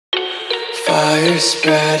fire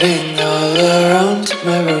spreading all around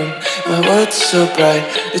my room. My world's so bright,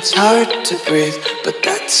 it's hard to breathe, but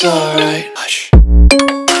that's alright. Hush.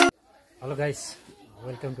 Hello guys,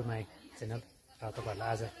 welcome to my channel. तपाईहरुलाई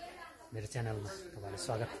आज मेरो च्यानलमा तपाईहरुलाई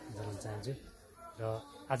स्वागत गर्न चाहन्छु र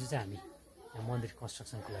आज चाहिँ हामी यहाँ मन्दिर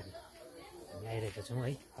कन्स्ट्रक्सनको लागि हामी आइरहेका छौं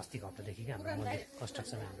है। अस्तिको हप्तादेखि हाम्रो मन्दिर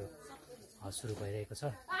कन्स्ट्रक्सन हाम्रो सुरु भइरहेको छ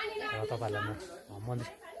र तपाईहरुलाई म मन्दिर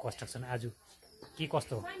कन्स्ट्रक्सन आज के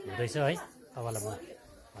कस्तो हुँदैछ है तपाईहरुलाई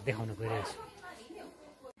म देखाउन गइरहेको छु।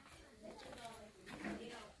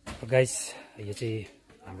 गाइस, यो चाहिँ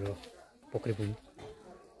हाम्रो पोखरीबुङ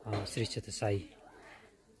श्री क्षेत्र साई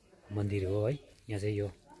मन्दिर हो है। यहाँ चाहिँ यो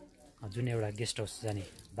जुन एउटा गेस्ट हाउस जाने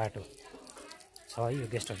बाटो छ है, यो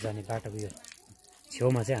गेस्ट हाउस जाने बाटोको यो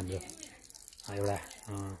छेउमा चाहिँ हाम्रो एउटा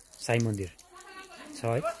साई मन्दिर छ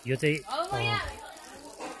है। यो चाहिँ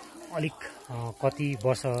अलिक कति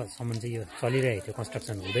वर्षसम्म चाहिँ यो चलिरहेको थियो,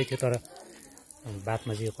 कन्स्ट्रक्सन हुँदै थियो, तर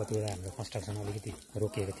बादमा चाहिँ यो कतिवटा हाम्रो कन्स्ट्रक्सन अलिकति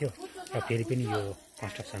रोकिएको थियो र फेरि पनि यो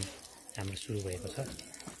कन्स्ट्रक्सन हाम्रो सुरु भएको छ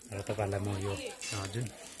र तपाईहरुलाई म यो जुन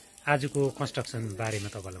आजको कन्स्ट्रक्सन बारेमा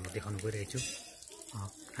तपाईहरुलाई म देखाउन गइरहेको छु।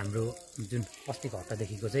 हाम्रो जुन अस्तिको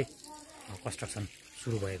हप्तादेखिको चाहिँ कन्स्ट्रक्सन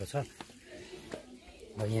सुरु भएको छ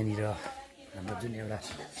र यहाँनिर हाम्रो जुन एउटा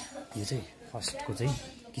यो चाहिँ फर्स्टको चाहिँ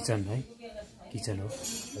किचन है, किचन हो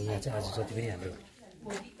र यहाँ चाहिँ आज जति पनि हाम्रो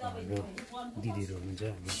दिदीहरू हुनुहुन्छ,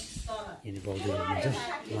 हाम्रो यहाँनिर बाउजूहरू हुनुहुन्छ,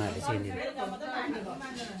 उहाँहरूले चाहिँ यहाँनिर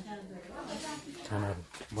खानाहरू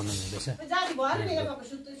बनाउनु हुँदैछ।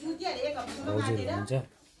 बाउजूहरू हुनुहुन्छ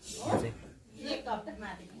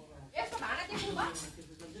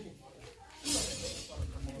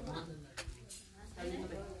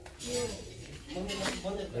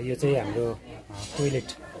र यो चाहिँ हाम्रो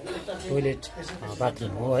टोइलेट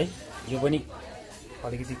बाथरुम हो है। यो पनि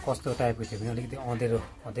अलिकति कस्तो टाइपको थियो भने अलिकति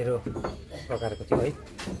अँधेरो प्रकारको थियो है।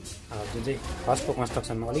 जुन चाहिँ फर्स्टको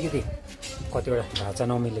कन्स्ट्रक्सनमा अलिकति कतिवटा ढाँचा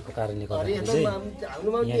नमिलेको कारणले गर्दाखेरि चाहिँ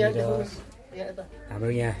यहाँनिर हाम्रो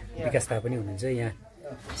यहाँ विकासता पनि हुनुहुन्छ, यहाँ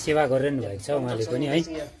सेवा गरिरहनु भएको छ उहाँले पनि है।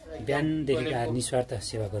 बिहानदेखि आएर निस्वार्थ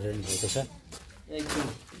सेवा गरिरहनु भएको छ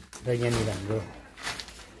र यहाँनिर हाम्रो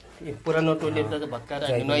पुरानो टोइलेट त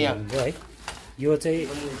भत्काएर नयाँ हुन्छ है। यो चाहिँ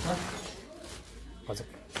हजुर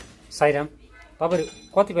साईराम, तपाईहरु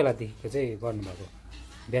कति बेलादेखिको चाहिँ गर्नुभएको?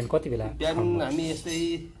 बिहान कति बेला? बिहान हामी यस्तै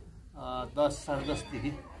 10 साढे 10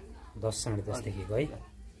 देखि 10 साढे 10 देखिको है।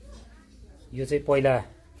 यो चाहिँ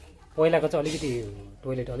पहिलाको चाहिँ अलिकति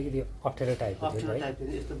टोइलेट अलिकति अप्ठ्यारो टाइपको थियो है।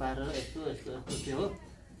 यस्तो बाह्र यस्तो थियो हो।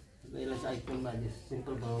 यसलाई चाहिँ एकदम बाजे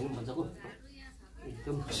सिम्पल बनाउनु मजाको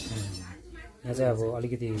एकदम। यहाँ चाहिँ अब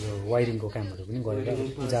अलिकति यो वायरिङको कामहरू पनि गरेर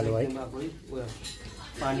उज्यालो है।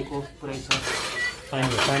 पानीको पुरै छ,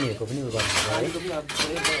 पानीहरूको पनि उयो गर्नु है।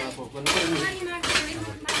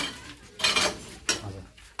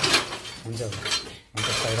 हजुर हुन्छ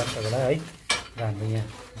साइराम तपाईँलाई है। र हाम्रो यहाँ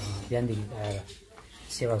बिहानदेखि आएर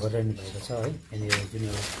सेवा गरिरहनु भएको छ है। यहाँनिर जुन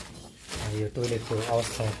एउटा यो टोइलेटको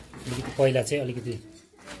अवस्था अलिकति पहिला चाहिँ अलिकति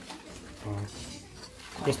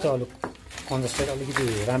त्यस्तो अलिक कन्जस्टेड अलिकति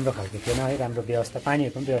राम्रो खालको थिएन है, राम्रो व्यवस्था,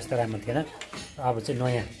 पानीहरूको पनि व्यवस्था राम्रो थिएन। अब चाहिँ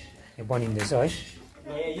नयाँ बनिँदैछ है।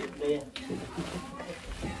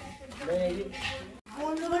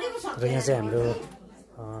 र यहाँ चाहिँ हाम्रो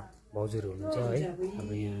भाउजूहरू हुनुहुन्छ है,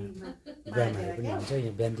 हाम्रो यहाँ ग्रामहरू पनि हुनुहुन्छ।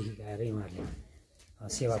 यहाँ बिहानदेखि आएर उहाँहरूले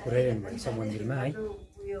सेवा पुर्याइरहनु भएको छ मन्दिरमा है।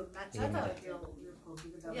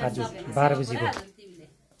 आज 12 बजीको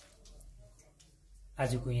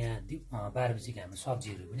आजको यहाँ 12 बजीको हाम्रो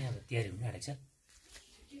सब्जीहरू पनि अब तयारी हुन आँटेको छ।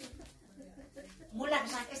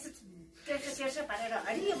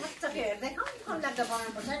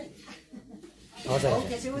 हजुर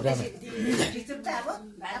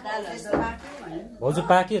भाउजू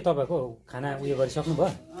पाक्यो तपाईँको खाना उयो गरिसक्नु भयो?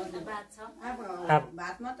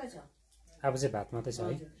 अब चाहिँ भात मात्रै छ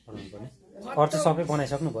है बनाउनु पर्ने, अरू चाहिँ सबै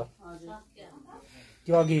बनाइसक्नु भयो?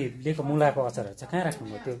 त्यो अघि लिएको मुलाको अचारहरू चाहिँ कहाँ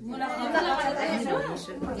राख्नुभयो त्यो?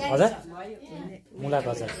 हजुर मुलाको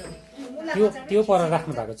अचार त्यो पर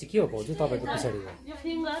राख्नु भएको चाहिँ के हो भाउजू तपाईँको पछाडि?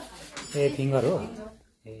 ए फिङ्गर हो।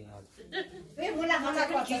 ए हजुर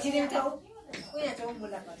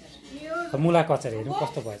मुलाको अचार हेर्नु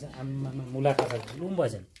कस्तो भएछ? आम्मामा मुलाको अचार लुम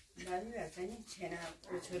भएछ नि।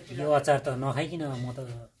 यो अचार त नखाइकन म त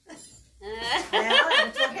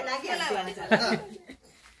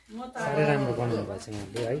साह्रै राम्रो बनाउनु भएको छ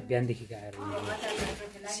यहाँले है। बिहानदेखि आएर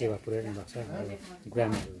सेवा पुर्याइरहनु भएको छ।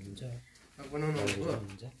 ग्रामहरू हुनुहुन्छ,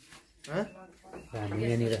 र हाम्रो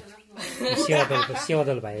यहाँनिर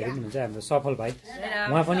सेवादल भाइहरू पनि हुनुहुन्छ। हाम्रो सफल भाइ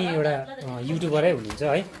उहाँ पनि एउटा युट्युबरै हुनुहुन्छ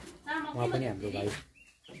है। उहाँ पनि हाम्रो भाइ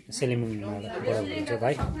सेलिमबाट हुनुहुन्छ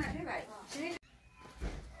भाइ।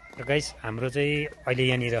 र गाइस हाम्रो चाहिँ अहिले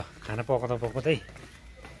यहाँनिर खाना पकाउँदा पकाउँदै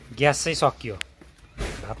ग्यास चाहिँ सकियो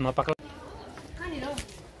भात नपकाउ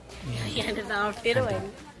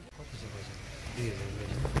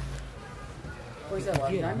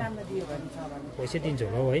पैसा दिन्छ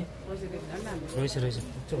होला हौ है रहेछ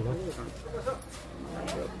पुग्छ होला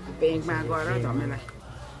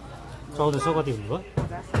 1400 कति हुनुभयो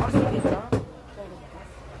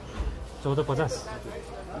 1450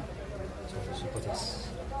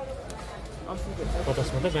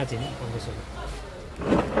 50 मात्रै बाँच्यो नि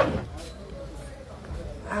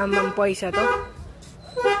 1500 पैसा त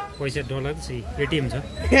पैसा डलर चाहिँ एटिएम छ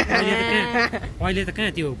अहिले त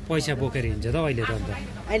कहाँ त्यो पैसा बोकेर हिँड्छ त अहिले त अन्त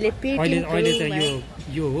अहिले त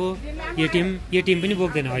यो हो एटिएम पनि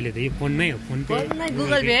बोक्दैन अहिले त यो फोनमै हो फोन पे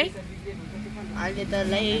गुगल पे है अहिले त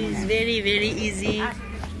लाइफ भेरी भेरी इजी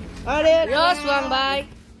अरे यस वाङ भाइ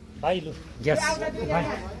लु ग्यास भाइ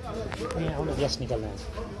आउनु ग्यास निकाल्न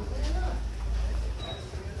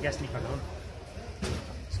ग्यास निकाल्नु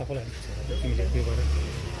सबैलाई तिमीले त्यो गर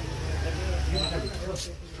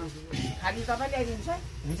खाली तपाईँ ल्याइदिन्छ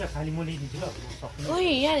हुन्छ खाली म ल्याइदिन्छु ल ओइ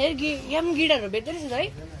यहाँ हेर यहाँ पनि गिटारहरू बेच्दै रहेछ है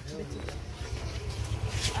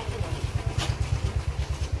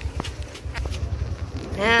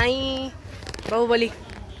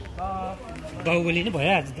बाहुबली नै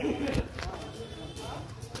भयो आज त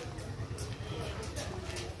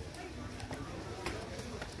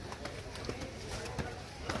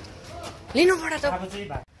लिनु पऱ्यो त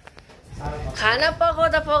खाना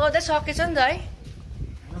पकाउँदा पकाउँदै सकेछ नि त है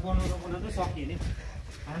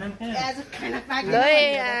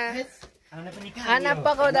खाना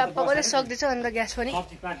पकाउँदा पकाउँदै सक्दैछ अन्त ग्यास पनि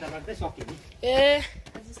ए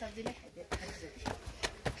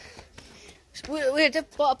उयो चाहिँ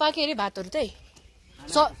पाक्यो अरे भातहरू चाहिँ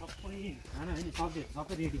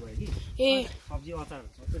ए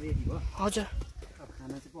हजुर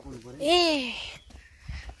ए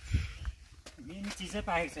मेन चिजै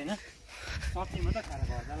पाएको छैन सब्जी मात्रै खाएर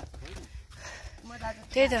घर जाला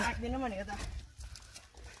त्यही त भनेको त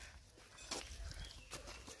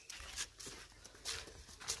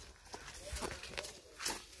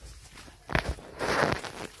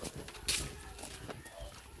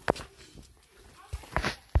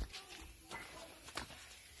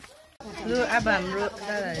लु अब हाम्रो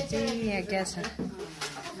दादाहरू चाहिँ यहाँ ग्यास छ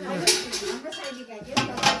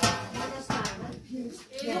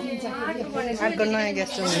अर्को नयाँ ग्यास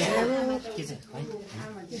छ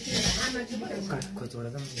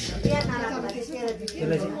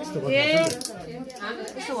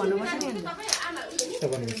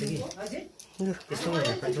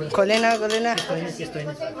खोलेन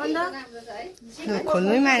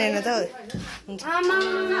खोल्नै मानेन त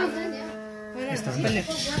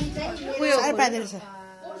उयो पाइदो रहेछ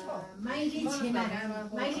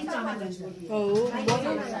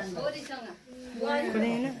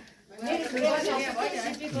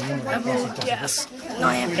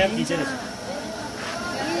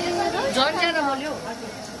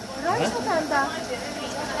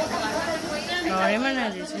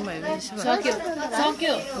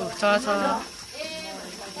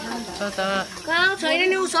छैन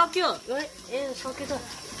नि ऊ सक्यो ए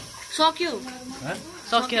सक्यो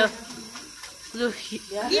लु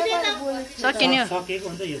सक्यो नि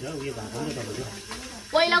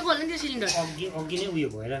पहिलाको होला नि त्यो सिलिन्डर अघि नै उयो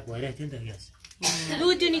भइरहेको थियो नि त ग्यास लु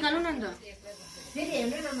त्यो निकाल्नु न अन्त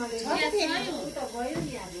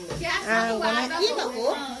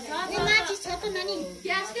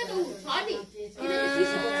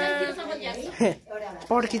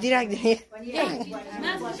पड्किँदै राखिदिने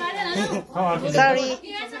सरी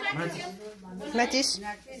माचिस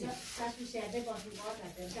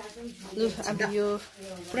लु अब यो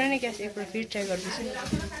पुरानो ग्यास एकपल्ट फेरि ट्राई गर्दैछु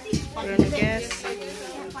पुरानो ग्यास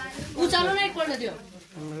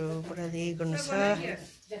हाम्रो पुराले गर्नु छ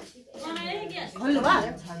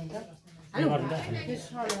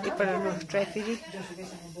एकपल्ट लु ट्राई फेरि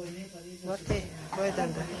गर्थे गयो त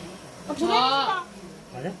अन्त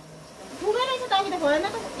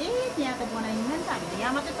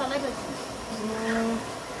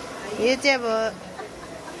यो चाहिँ अब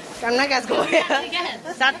काम न काजको भयो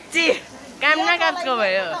साँच्ची काम न काजको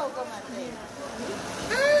भयो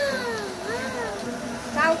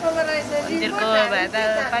मन्दिरको भात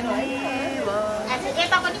पानी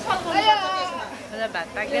भात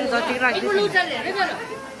पाक्दैन जति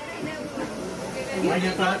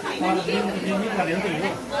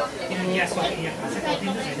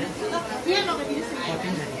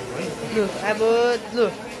लु अब लु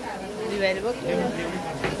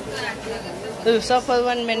लु सफल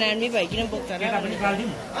वान म्यान आर्मी भइकन बोक्छ र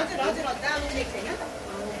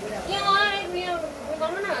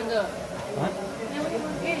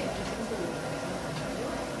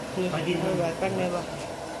भात पाक्ने भयो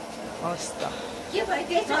हस् त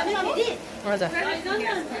हजुर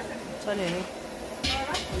चल्यो नि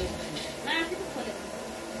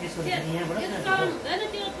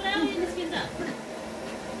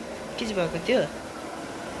के चाहिँ भएको थियो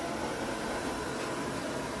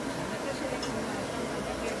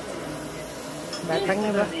भात पाक्ने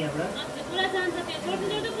भयो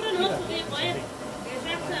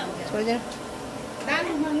छोडिदिनु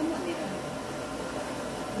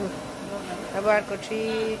अब अर्को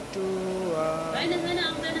 3 2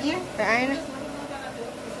 आएन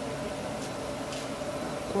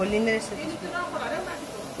खोलिँदो रहेछ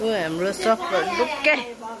ऊ हाम्रो सफर ढुक्कै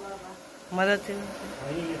मजा थियो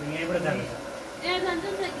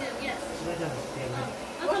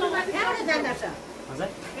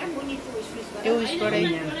त्यो उसबाट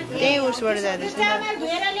त्यही उसबाट जाँदैछ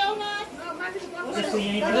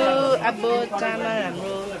अब चामल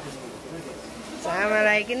हाम्रो चामल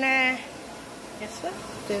आइकन यसो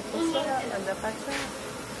त्यो अन्त पाक्छ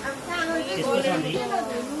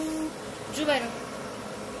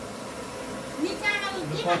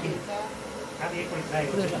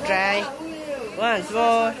try once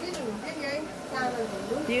more.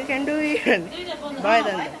 You can do it. Bye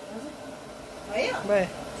then. Bye.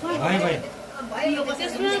 Bye.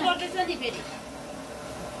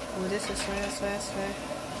 This is fast.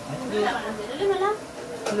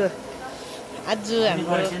 Look. आज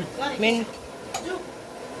हाम्रो मेन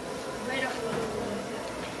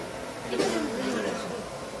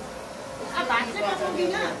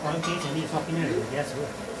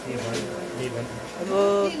अब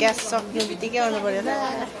ग्यास सक्ने बित्तिकै आउनु पर्यो ल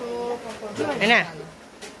होइन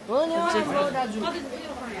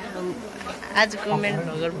आजको मेन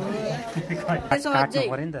भगर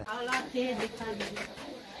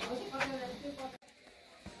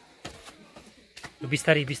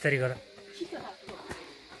बिस्तारै गर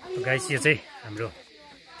गाइस यो चाहिँ हाम्रो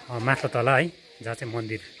माथि तल है जहाँ चाहिँ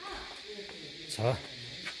मन्दिर छ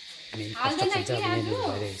मेन कन्स्ट्रक्सन चाहिँ अब यहाँनिर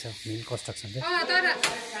भइरहेको छ मेन कन्स्ट्रक्सन चाहिँ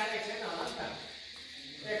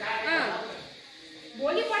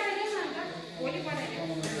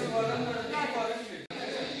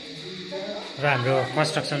र हाम्रो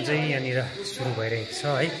कन्स्ट्रक्सन चाहिँ यहाँनिर सुरु भइरहेको छ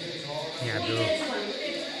है यहाँ हाम्रो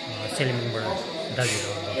सेलिमिङबाट दाजुहरू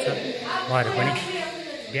आउनुहुन्छ उहाँहरू पनि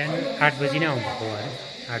बिहान 8 बजी नै आउनुभएको उहाँहरू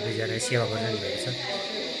 8 बजी आएर सेवा गरिरहनु भएको छ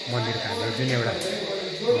मन्दिरको हाम्रो जुन एउटा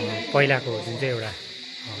पहिलाको जुन चाहिँ एउटा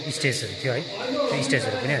स्टेजहरू थियो है त्यो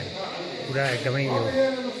स्टेजहरू पनि पुरा एकदमै यो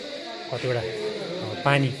कतिवटा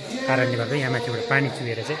पानी कारणले गर्दा यहाँ माथिबाट पानी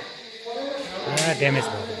चुहेर चाहिँ पुरा ड्यामेज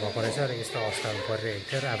भएको रहेछ र यस्तो अवस्थाहरू परिरहेको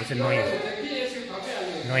थियो र अब चाहिँ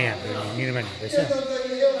नयाँ हाम्रो निर्माण हुँदैछ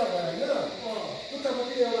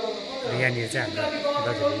र यहाँनिर चाहिँ हाम्रो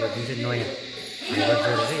दाजुहरूले जुन चाहिँ नयाँ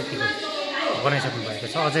जोडेर चाहिँ यतिको बनाइसक्नु भएको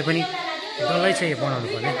छ अझै पनि डल्लै चाहिँ बनाउनु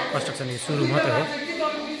पर्ने कन्स्ट्रक्सन सुरु मात्रै हो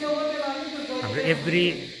हाम्रो एभ्री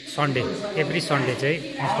सन्डे चाहिँ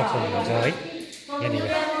कन्स्ट्रक्सन हुन्छ है यहाँनिर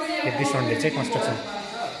एभ्री सन्डे चाहिँ कन्स्ट्रक्सन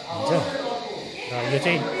हुन्छ र यो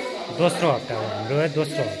चाहिँ दोस्रो हप्ता हो हाम्रो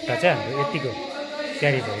दोस्रो हप्ता चाहिँ हाम्रो यतिको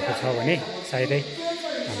तयारी भएको छ भने सायदै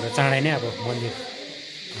हाम्रो चाँडै नै अब मन्दिर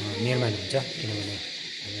निर्माण हुन्छ किनभने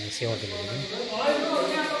सेवादलहरू पनि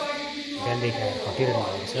बिहानदेखि खटिरहनु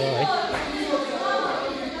भएको छ है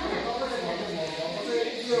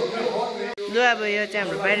लु अब यो चाहिँ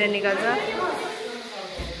हाम्रो बाहिर निकाल्छ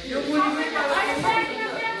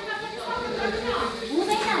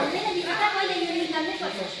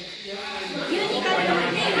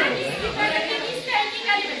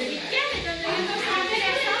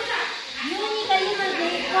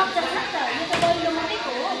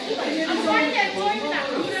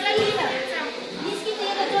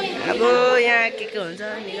अब यहाँ के हुन्छ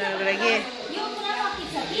निकाल्नुको लागि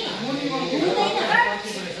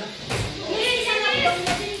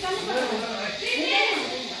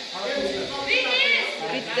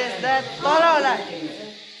तल होला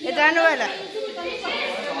ए जानु होला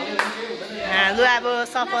लु अब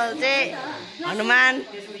सफल चाहिँ हनुमान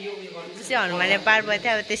जस्तै हनुमानले पार भयो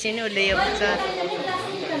थियो अब त्यसरी नै उसले यो भन्छ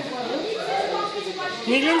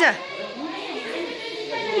निक्लिन्छ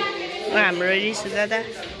हाम्रो रिस दादा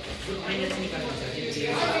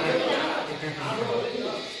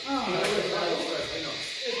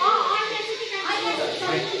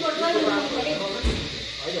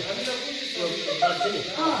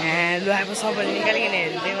लु अब सबैले निकालिकन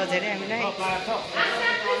हेर्दै गर्छ अरे हामीलाई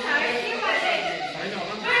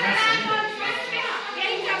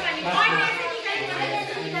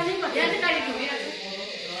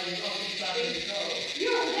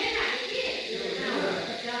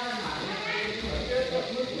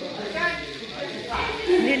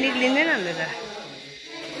निक्लिँदैन अन्त त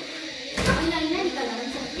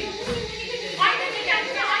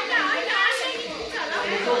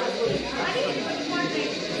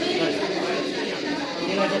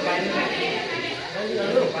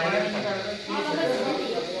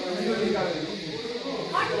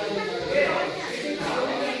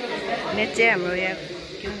नेट चाहिँ हाम्रो यहाँ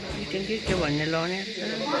के भन्ने लाउने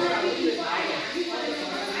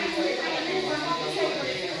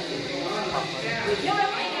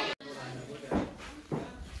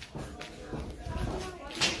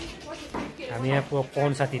हामी यहाँ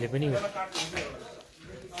पवन साथीले पनि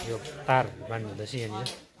यो तार बान्नु हुँदैछ यहाँनिर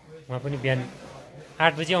उहाँ पनि बिहान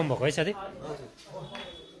 8 बजी आउनुभएको है साथी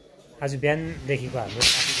आज बिहानदेखिको हाम्रो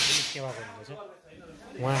साथीले पनि सेवा गर्नुहुँदैछ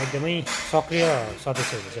उहाँ एकदमै सक्रिय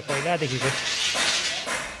सदस्य हुनुहुन्छ पहिलादेखिको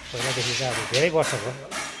अब धेरै वर्ष भयो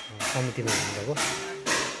समितिमा हुनुभएको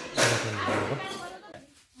सङ्गठनमा हुनुभएको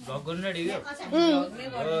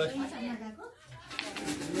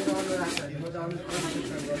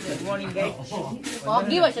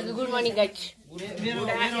गुड मर्निङ गाइज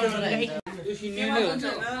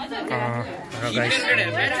र गाइस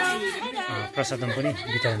प्रसादम पनि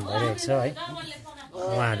वितरण भइरहेको छ है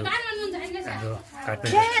उहाँहरू हाम्रो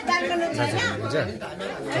काठमाडौँ दाजुहरू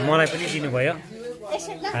हुनुहुन्छ मलाई पनि दिनुभयो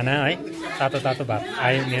खाना है तातो तातो भात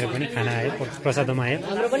आयो मेरो पनि खाना आयो प्रसादम आयो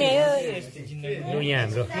यहाँ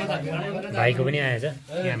हाम्रो भाइको पनि आएछ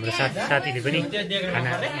यहाँ हाम्रो साथीले पनि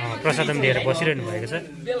खाना प्रसादम लिएर बसिरहनु भएको छ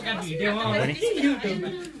पनि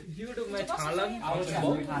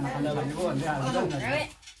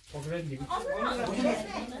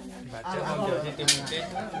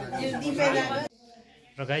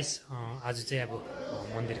र गाइस आज चाहिँ अब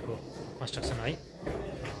मन्दिरको कन्स्ट्रक्सन है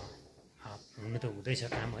हुनु त हुँदैछ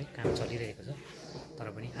काम है काम चलिरहेको छ तर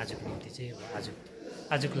पनि आजको निम्ति चाहिँ अब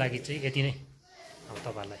आजको लागि चाहिँ यति नै अब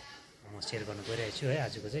तपाईँहरूलाई म सेयर गर्न गइरहेको छु है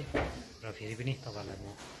आजको चाहिँ र फेरि पनि तपाईँहरूलाई म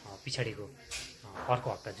पछाडिको अर्को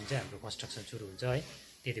हप्ता जुन चाहिँ हाम्रो कन्स्ट्रक्सन सुरु हुन्छ है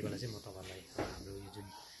त्यति बेला चाहिँ म तपाईँहरूलाई हाम्रो यो जुन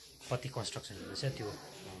कति कन्स्ट्रक्सन हुँदैछ त्यो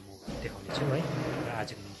म देखाउने छु है र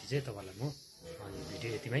आजको निम्ति चाहिँ तपाईँहरूलाई म यो भिडियो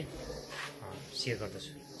यतिमै सेयर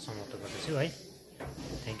गर्दछु समाप्त गर्दछु है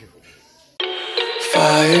thank you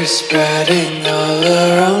Fire spreading all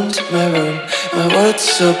around my room. My world's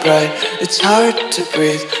so bright, it's hard to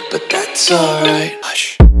breathe, but that's alright.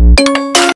 Hush.